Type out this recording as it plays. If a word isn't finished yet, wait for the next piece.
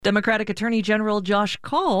Democratic Attorney General Josh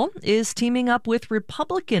Kaul is teaming up with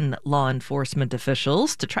Republican law enforcement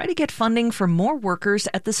officials to try to get funding for more workers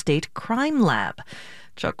at the state crime lab.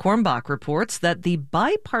 Chuck Kornbach reports that the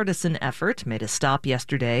bipartisan effort made a stop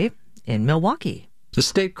yesterday in Milwaukee. The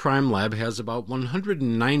state crime lab has about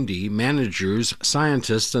 190 managers,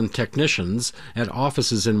 scientists, and technicians at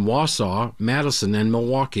offices in Wausau, Madison, and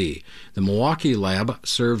Milwaukee. The Milwaukee lab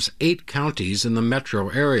serves 8 counties in the metro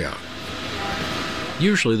area.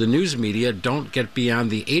 Usually the news media don't get beyond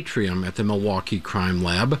the atrium at the Milwaukee Crime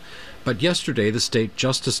Lab, but yesterday the State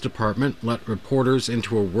Justice Department let reporters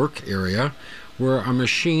into a work area where a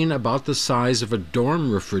machine about the size of a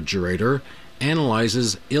dorm refrigerator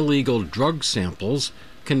analyzes illegal drug samples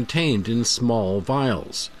contained in small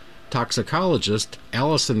vials. Toxicologist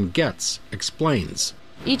Allison Getz explains.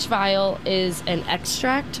 Each vial is an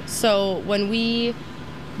extract, so when we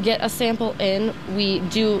get a sample in, we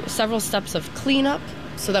do several steps of cleanup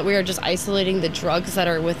so that we are just isolating the drugs that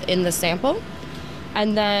are within the sample.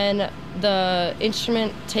 And then the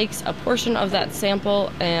instrument takes a portion of that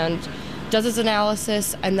sample and does its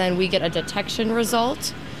analysis, and then we get a detection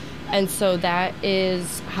result. And so that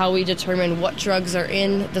is how we determine what drugs are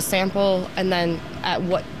in the sample and then at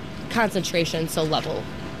what concentration, so level.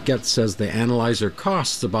 Getz says the analyzer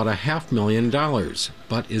costs about $500,000,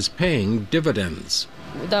 but is paying dividends.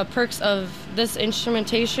 The perks of this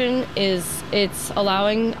instrumentation is it's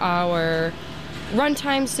allowing our run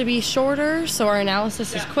times to be shorter, so our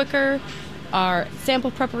analysis is quicker, our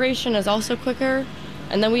sample preparation is also quicker,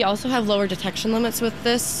 and then we also have lower detection limits with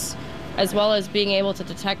this, as well as being able to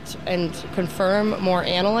detect and confirm more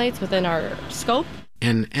analytes within our scope.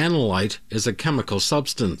 An analyte is a chemical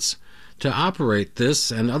substance. To operate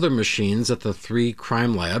this and other machines at the 3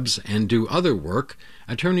 crime labs and do other work,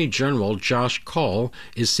 Attorney General Josh Kaul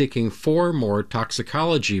is seeking 4 more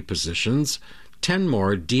toxicology positions, 10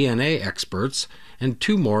 more DNA experts, and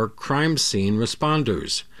 2 more crime scene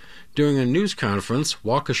responders. During a news conference,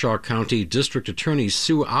 Waukesha County District Attorney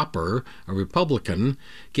Sue Opper, a Republican,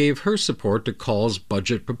 gave her support to Kaul's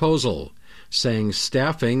budget proposal, saying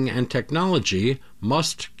staffing and technology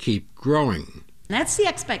must keep growing. That's the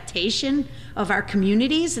expectation of our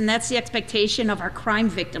communities, and that's the expectation of our crime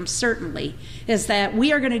victims, certainly, is that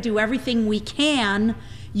we are going to do everything we can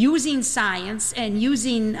using science and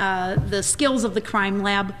using the skills of the crime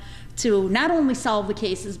lab to not only solve the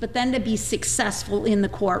cases, but then to be successful in the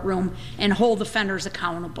courtroom and hold offenders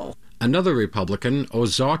accountable. Another Republican,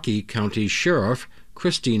 Ozaukee County Sheriff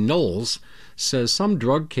Christy Knowles, says some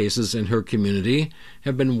drug cases in her community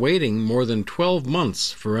have been waiting more than 12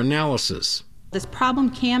 months for analysis. This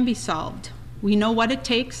problem can be solved. We know what it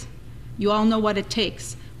takes. You all know what it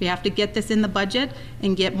takes. We have to get this in the budget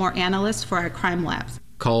and get more analysts for our crime labs.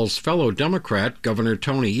 Kaul's fellow Democrat, Governor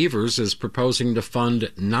Tony Evers, is proposing to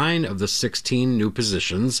fund 9 of the 16 new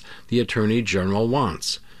positions the Attorney General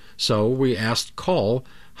wants. So we asked Kaul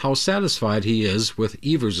how satisfied he is with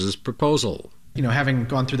Evers' proposal. Having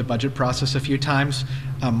gone through the budget process a few times,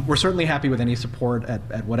 we're certainly happy with any support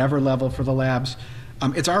at whatever level for the labs.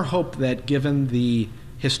 It's our hope that given the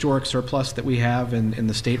historic surplus that we have in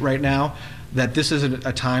the state right now, that this is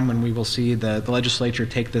a time when we will see the legislature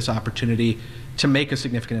take this opportunity to make a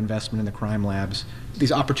significant investment in the crime labs.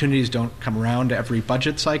 These opportunities don't come around every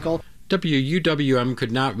budget cycle. WUWM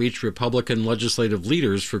could not reach Republican legislative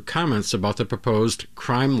leaders for comments about the proposed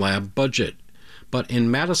crime lab budget. But in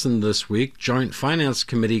Madison this week, Joint Finance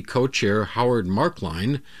Committee co-chair Howard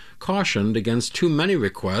Markline cautioned against too many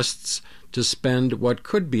requests to spend what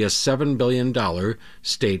could be a $7 billion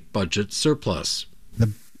state budget surplus.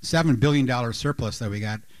 The $7 billion surplus that we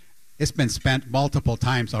got, it's been spent multiple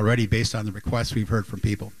times already based on the requests we've heard from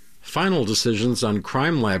people. Final decisions on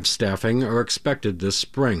crime lab staffing are expected this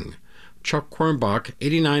spring. Chuck Kornbach,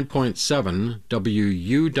 89.7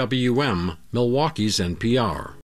 WUWM, Milwaukee's NPR.